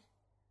guilty?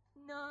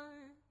 No,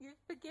 you've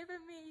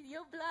forgiven me.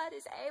 Your blood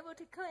is able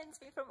to cleanse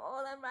me from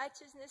all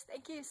unrighteousness.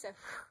 Thank you. So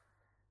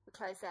we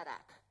close that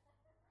app.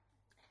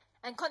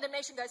 And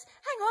condemnation goes,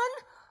 hang on,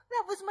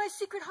 that was my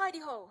secret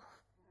hidey hole.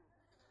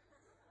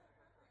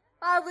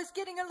 I was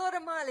getting a lot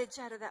of mileage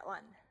out of that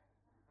one.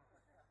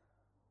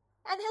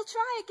 And he'll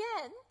try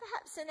again,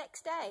 perhaps the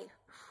next day.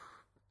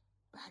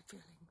 Bad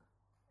feeling.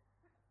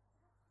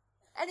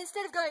 And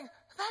instead of going,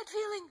 bad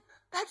feeling,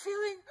 I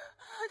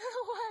don't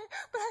know why,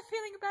 but I'm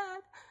feeling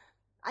bad.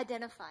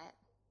 Identify it.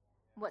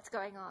 What's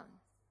going on?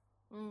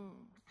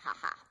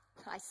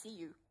 I see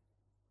you.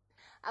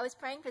 I was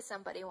praying for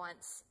somebody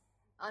once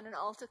on an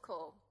altar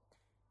call,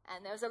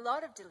 and there was a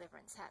lot of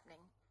deliverance happening.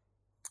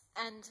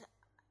 And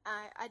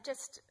I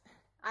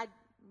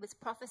was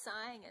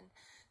prophesying, and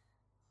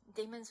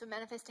demons were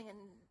manifesting and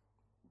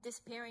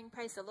disappearing,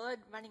 praise the Lord,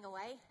 running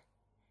away.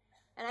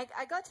 And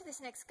I got to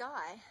this next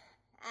guy,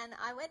 and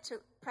I went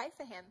to pray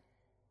for him,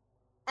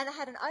 and I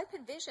had an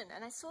open vision,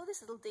 and I saw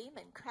this little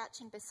demon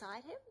crouching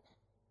beside him,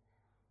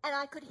 and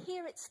I could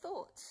hear its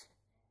thoughts.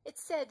 It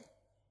said,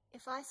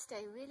 if I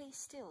stay really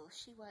still,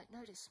 she won't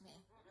notice me.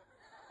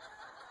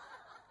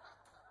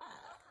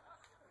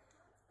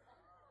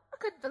 I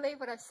couldn't believe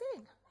what I've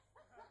seen.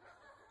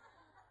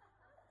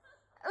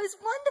 It was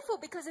wonderful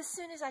because as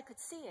soon as I could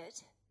see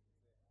it,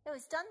 it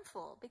was done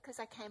for because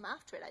I came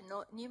after it. I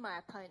knew my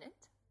opponent.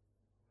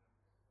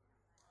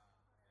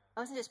 I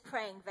wasn't just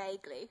praying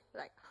vaguely,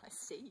 like, I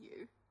see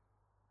you.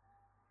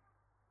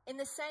 In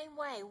the same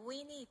way,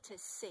 we need to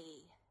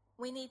see.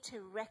 We need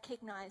to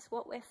recognize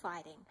what we're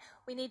fighting.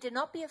 We need to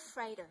not be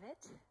afraid of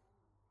it.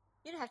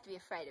 You don't have to be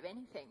afraid of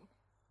anything.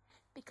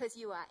 because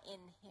you are in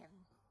him.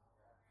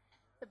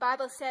 The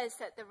Bible says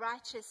that the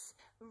righteous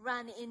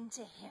run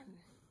into him,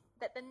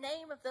 that the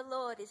name of the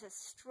Lord is a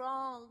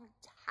strong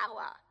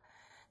tower.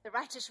 The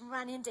righteous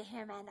run into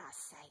him and are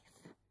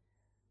safe.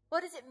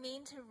 What does it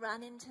mean to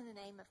run into the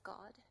name of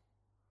God?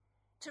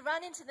 To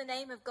run into the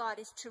name of God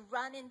is to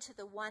run into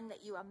the one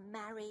that you are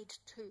married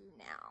to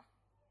now.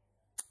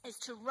 Is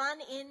to run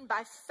in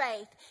by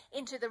faith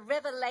into the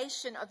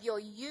revelation of your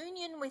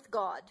union with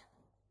God.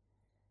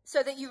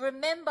 So that you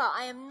remember,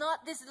 I am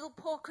not this little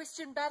poor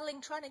Christian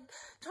battling, trying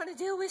to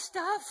deal with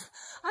stuff.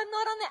 I'm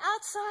not on the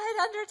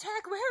outside under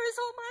attack. Where is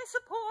all my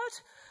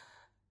support?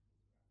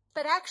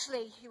 But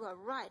actually, you are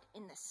right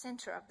in the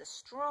center of the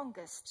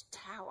strongest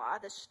tower,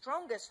 the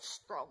strongest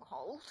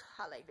stronghold.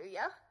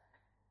 Hallelujah.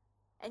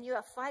 And you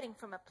are fighting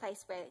from a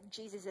place where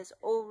Jesus has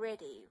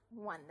already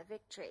won the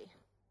victory.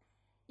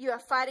 You are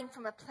fighting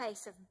from a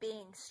place of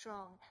being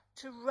strong.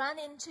 To run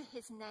into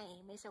his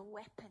name is a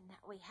weapon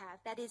that we have.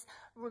 That is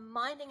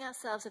reminding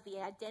ourselves of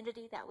the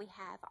identity that we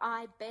have.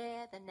 I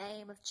bear the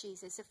name of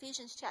Jesus.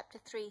 Ephesians chapter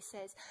 3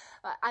 says,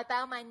 I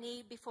bow my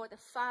knee before the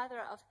Father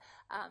of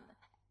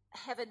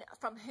heaven,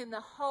 from whom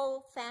the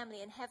whole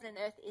family in heaven and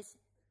earth is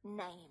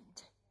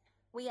named.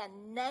 We are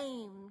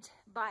named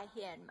by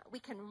him. We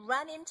can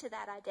run into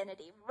that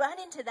identity, run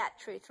into that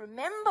truth.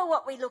 Remember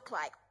what we look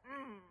like.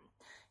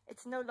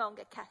 It's no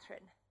longer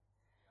Catherine.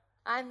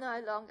 I'm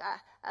no longer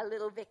a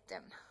little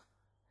victim,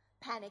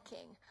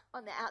 panicking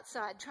on the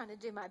outside, trying to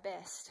do my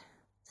best.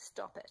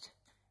 Stop it.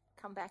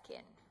 Come back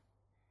in.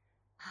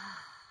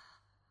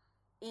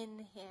 In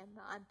him,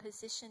 I'm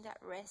positioned at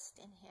rest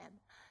in him.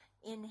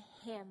 In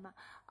him,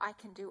 I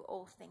can do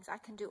all things. I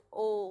can do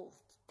all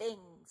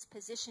things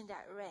positioned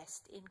at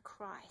rest in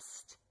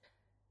Christ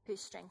who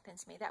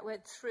strengthens me. That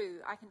word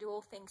through, I can do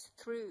all things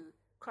through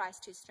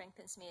Christ who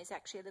strengthens me, is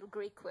actually a little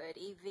Greek word,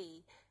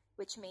 EV,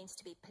 which means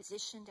to be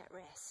positioned at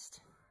rest.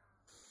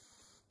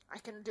 I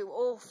can do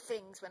all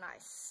things when I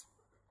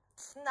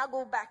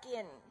snuggle back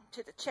in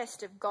to the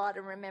chest of God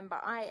and remember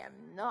I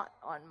am not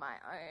on my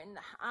own.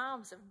 The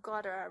arms of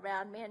God are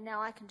around me, and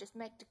now I can just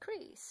make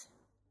decrees.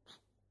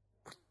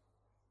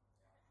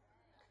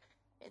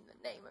 In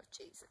the name of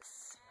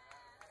Jesus.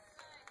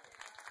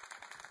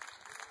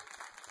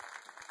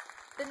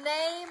 The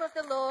name of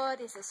the Lord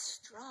is a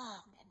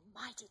strong and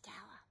mighty tower.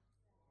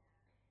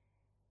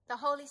 The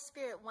Holy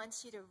Spirit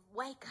wants you to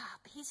wake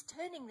up. He's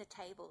turning the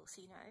tables,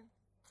 you know.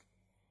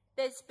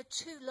 There's for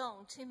too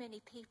long, too many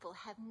people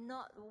have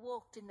not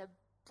walked in the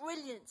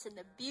brilliance and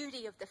the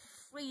beauty of the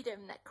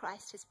freedom that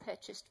Christ has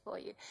purchased for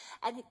you.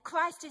 And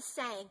Christ is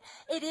saying,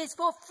 it is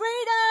for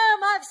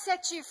freedom I've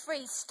set you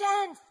free.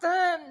 Stand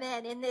firm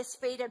then in this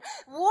freedom.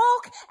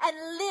 Walk and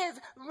live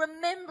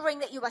remembering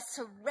that you are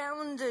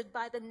surrounded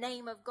by the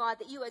name of God,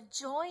 that you are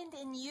joined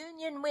in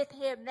union with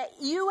him, that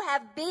you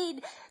have been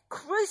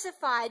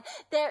crucified.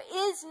 There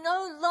is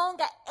no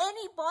longer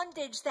any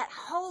bondage that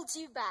holds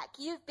you back.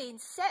 You've been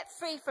set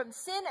free from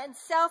sin and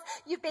self.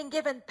 You've been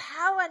given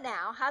power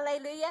now,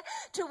 hallelujah,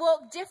 to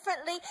walk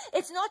differently.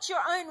 It's not your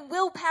own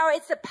willpower.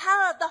 It's the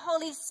power of the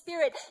Holy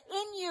Spirit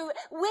in you,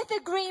 with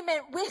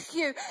agreement with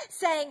you,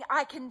 saying,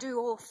 I can do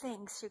all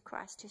things through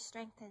Christ who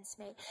strengthens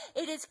me.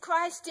 It is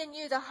Christ in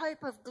you, the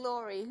hope of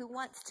glory, who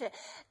wants to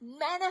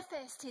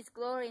manifest his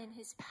glory and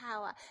his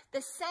power.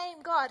 The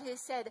same God who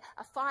said,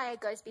 a fire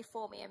goes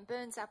before me and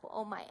burns up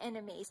all my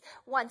enemies,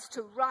 wants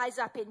to rise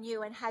up in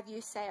you and have you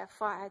say, a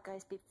fire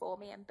goes before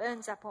me and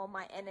burns up all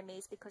my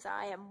enemies, because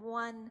I am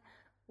one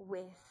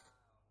with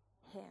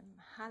him.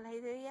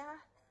 Hallelujah.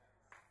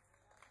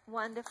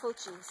 Wonderful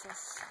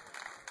Jesus.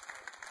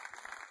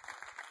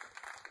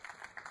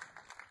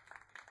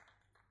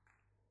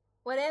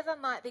 Whatever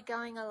might be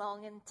going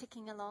along and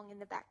ticking along in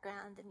the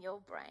background in your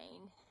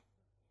brain,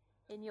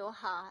 in your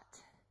heart,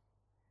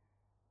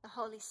 the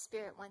Holy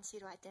Spirit wants you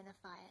to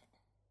identify it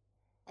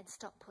and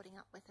stop putting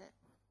up with it.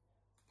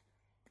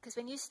 Because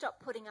when you stop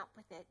putting up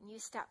with it and you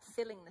start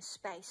filling the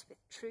space with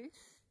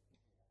truth,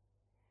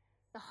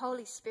 the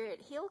Holy Spirit,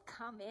 he'll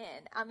come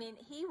in. I mean,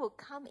 he will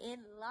come in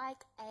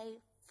like a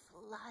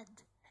flood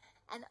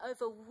and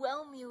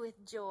overwhelm you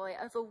with joy,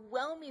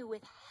 overwhelm you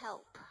with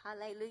help.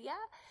 Hallelujah.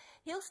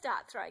 He'll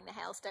start throwing the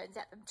hailstones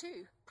at them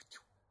too.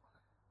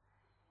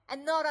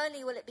 And not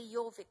only will it be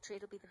your victory,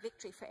 it'll be the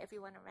victory for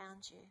everyone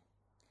around you.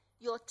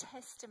 Your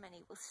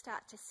testimony will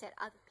start to set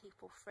other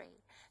people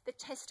free. The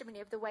testimony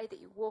of the way that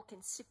you walk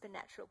in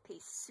supernatural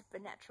peace,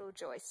 supernatural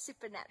joy,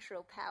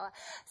 supernatural power,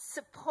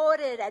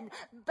 supported and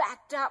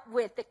backed up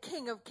with the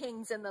King of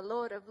Kings and the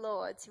Lord of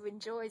Lords, who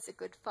enjoys a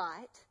good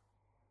fight,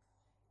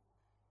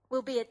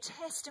 will be a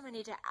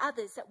testimony to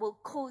others that will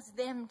cause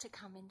them to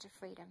come into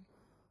freedom.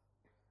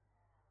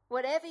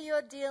 Whatever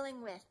you're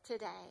dealing with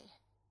today,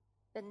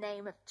 the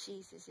name of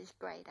Jesus is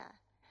greater.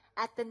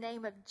 At the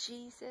name of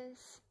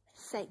Jesus,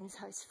 Satan's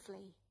hosts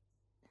flee.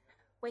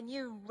 When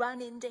you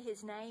run into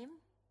his name,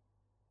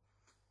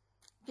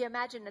 if you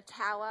imagine a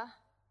tower,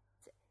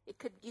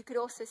 you could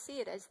also see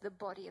it as the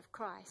body of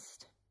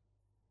Christ.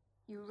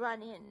 You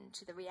run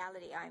into the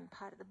reality, I am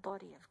part of the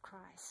body of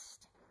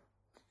Christ.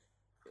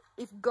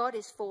 if God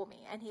is for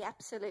me, and he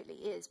absolutely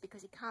is,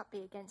 because he can't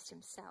be against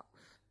himself,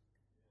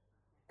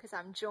 because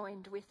I'm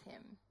joined with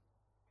him,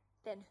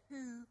 then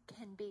who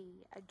can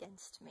be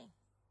against me?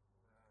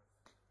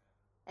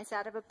 It's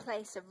out of a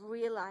place of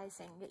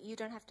realizing that you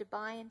don't have to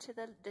buy into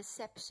the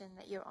deception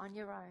that you're on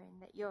your own,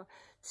 that you're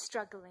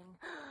struggling,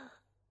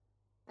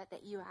 but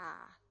that you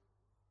are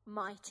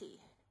mighty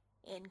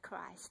in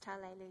Christ.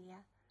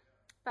 Hallelujah.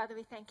 Father,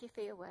 we thank you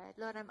for your word.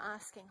 Lord, I'm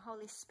asking,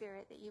 Holy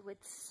Spirit, that you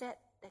would set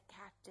the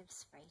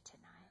captives free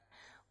tonight.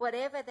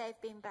 Whatever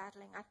they've been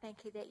battling, I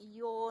thank you that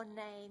your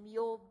name,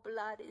 your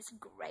blood is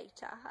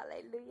greater.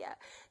 Hallelujah.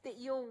 That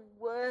your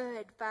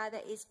word, Father,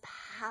 is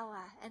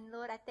power. And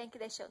Lord, I thank you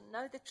they shall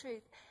know the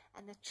truth,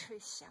 and the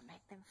truth shall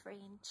make them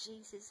free. In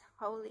Jesus'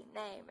 holy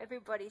name.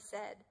 Everybody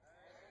said,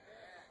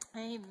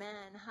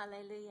 Amen.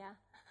 Hallelujah.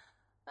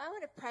 I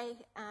want to pray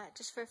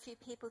just for a few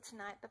people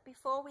tonight. But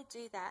before we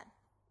do that,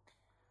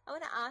 I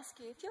want to ask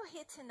you, if you're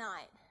here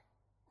tonight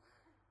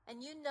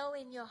and you know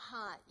in your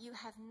heart you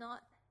have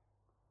not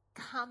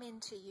come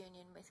into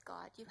union with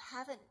God, you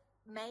haven't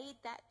made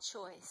that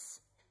choice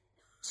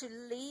to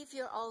leave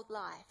your old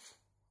life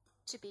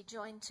to be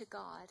joined to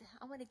God,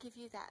 I want to give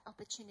you that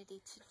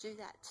opportunity to do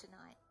that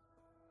tonight.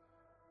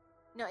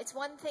 No, it's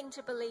one thing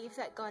to believe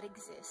that God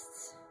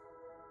exists,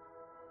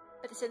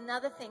 but it's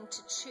another thing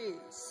to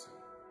choose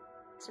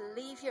to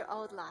leave your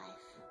old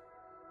life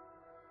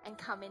and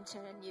come into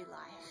a new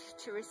life,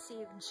 to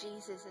receive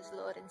Jesus as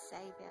Lord and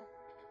Savior.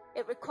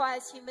 It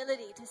requires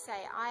humility to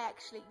say, I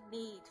actually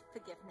need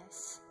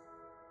forgiveness.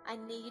 I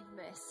need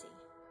mercy.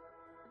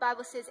 The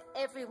Bible says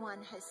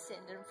everyone has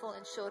sinned and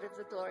fallen short of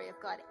the glory of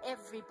God.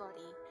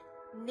 Everybody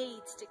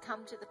needs to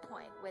come to the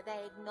point where they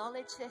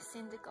acknowledge their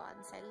sin to God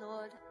and say,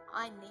 Lord,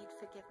 I need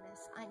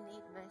forgiveness. I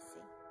need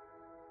mercy.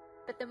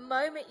 But the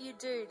moment you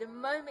do, the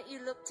moment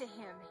you look to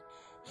him,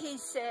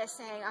 he's there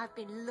saying, I've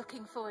been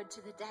looking forward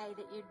to the day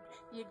that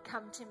you'd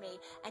come to me.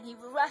 And he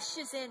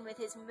rushes in with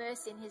his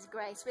mercy and his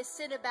grace. Where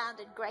sin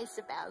abounded, grace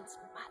abounds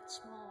much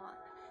more.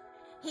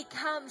 He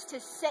comes to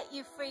set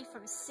you free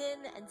from sin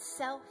and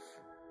self.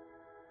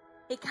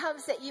 He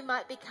comes that you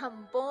might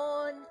become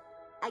born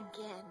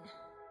again.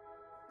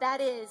 That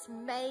is,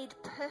 made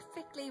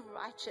perfectly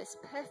righteous,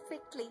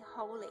 perfectly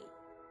holy.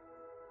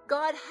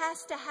 God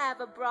has to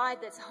have a bride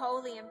that's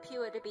holy and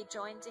pure to be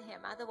joined to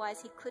him.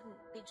 Otherwise, he couldn't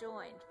be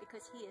joined,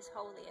 because he is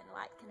holy and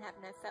light can have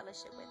no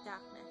fellowship with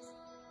darkness.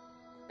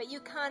 But you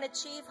can't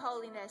achieve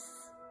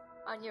holiness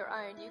on your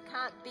own. You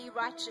can't be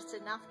righteous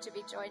enough to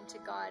be joined to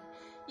God.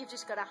 You've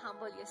just got to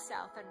humble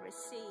yourself and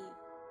receive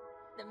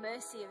the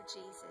mercy of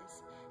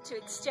Jesus, to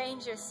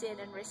exchange your sin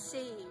and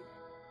receive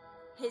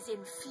his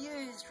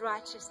infused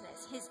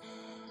righteousness, his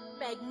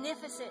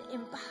magnificent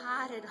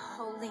imparted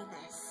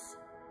holiness.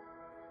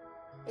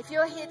 If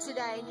you're here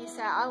today and you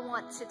say, I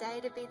want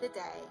today to be the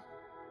day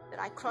that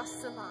I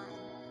cross the line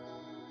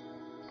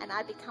and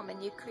I become a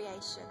new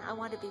creation. I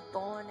want to be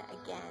born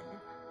again.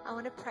 I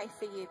want to pray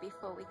for you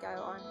before we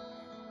go on.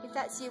 If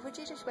that's you, would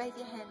you just wave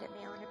your hand at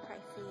me? I want to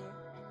pray for you.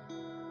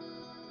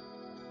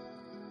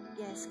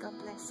 Yes, God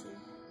bless you.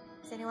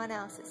 Is anyone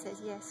else that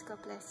says, yes,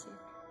 God bless you?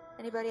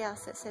 Anybody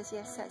else that says,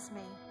 yes, that's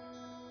me?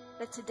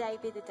 Let today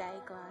be the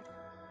day, God,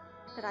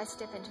 that I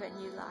step into a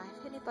new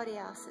life. Anybody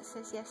else that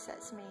says, yes,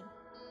 that's me?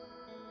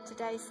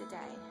 Today's the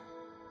day.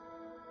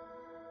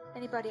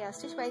 Anybody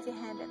else? Just wave your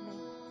hand at me.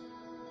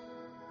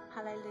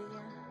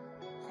 Hallelujah.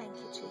 Thank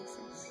you,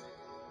 Jesus.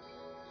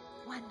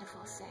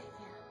 Wonderful Savior.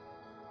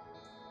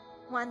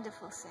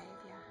 Wonderful Savior.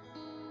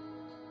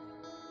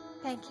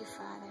 Thank you,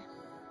 Father.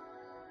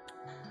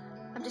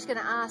 I'm just going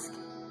to ask,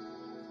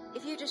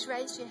 if you just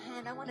raised your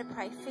hand, I want to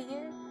pray for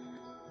you.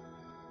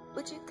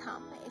 Would you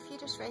come? If you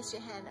just raised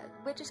your hand,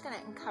 we're just going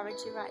to encourage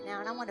you right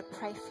now, and I want to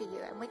pray for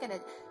you. And we're going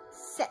to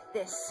set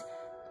this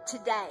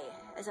today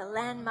as a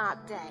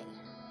landmark day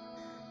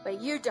where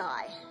you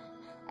die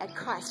and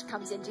Christ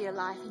comes into your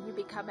life and you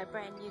become a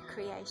brand new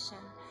creation.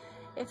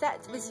 If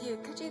that was you,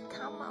 could you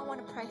come? I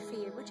want to pray for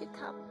you. Would you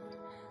come?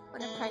 I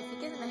want to pray for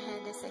you. Give them a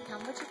hand as they come.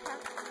 Would you come?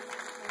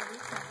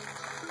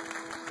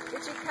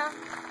 Would you come?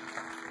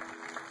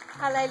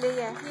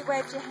 Hallelujah. You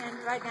waved your hand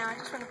right now. I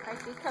just want to pray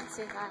for you. Come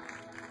to that.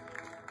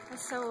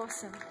 That's so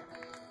awesome.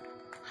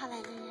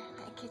 Hallelujah.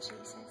 Thank you,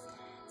 Jesus.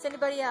 Is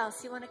anybody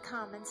else you want to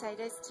come and say,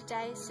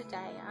 today's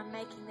today, I'm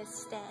making this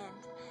stand.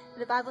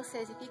 The Bible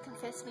says, if you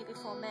confess me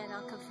before men,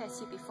 I'll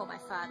confess you before my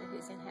Father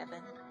who's in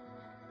heaven.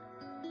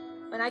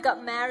 When I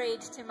got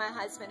married to my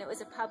husband, it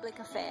was a public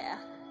affair.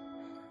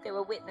 There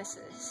were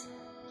witnesses.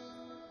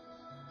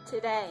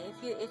 Today,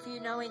 if you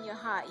know in your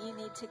heart you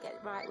need to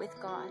get right with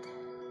God,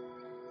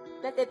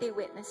 let there be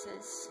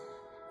witnesses.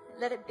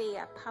 Let it be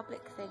a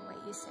public thing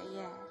where you say,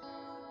 yeah,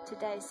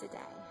 today's the day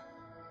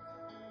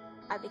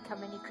I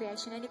become a new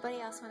creation.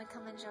 Anybody else want to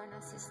come and join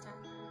us, sister?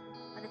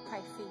 I want to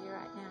pray for you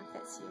right now, if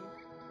that's you.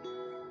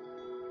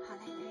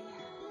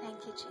 Hallelujah.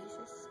 Thank you,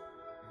 Jesus.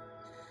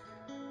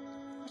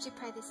 Would you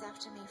pray this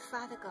after me?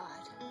 Father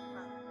God,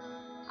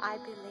 I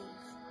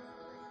believe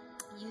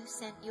you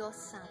sent your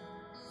Son,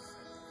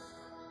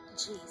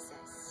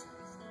 Jesus,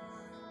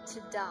 to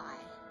die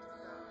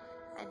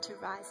and to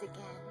rise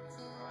again.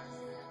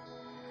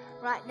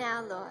 Right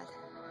now, Lord,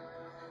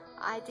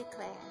 I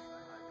declare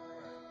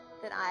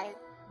that I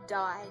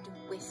died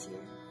with you.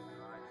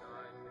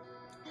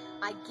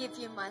 I give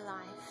you my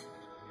life.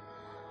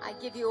 I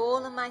give you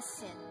all of my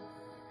sin,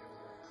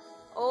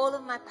 all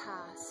of my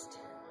past,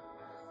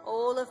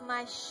 all of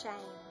my shame.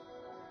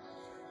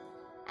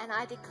 And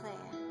I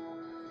declare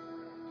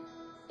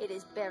it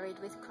is buried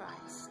with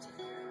Christ.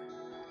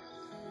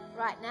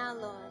 Right now,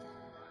 Lord,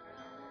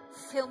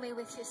 fill me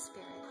with your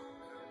Spirit.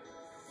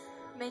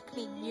 Make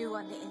me new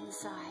on the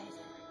inside.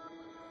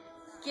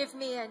 Give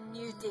me a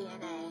new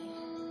DNA,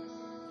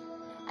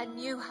 a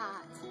new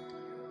heart.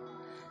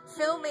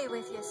 Fill me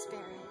with your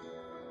Spirit.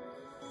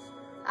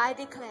 I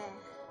declare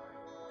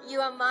you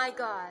are my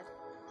God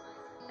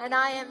and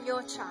I am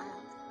your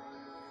child,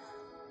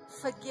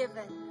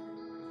 forgiven,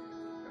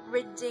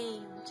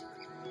 redeemed,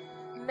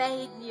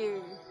 made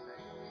new,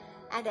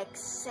 and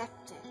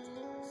accepted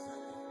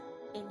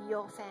in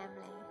your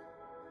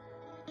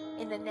family.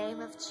 In the name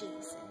of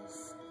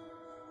Jesus.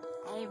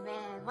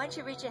 Amen. Why don't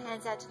you reach your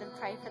hands out to them,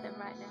 pray for them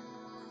right now.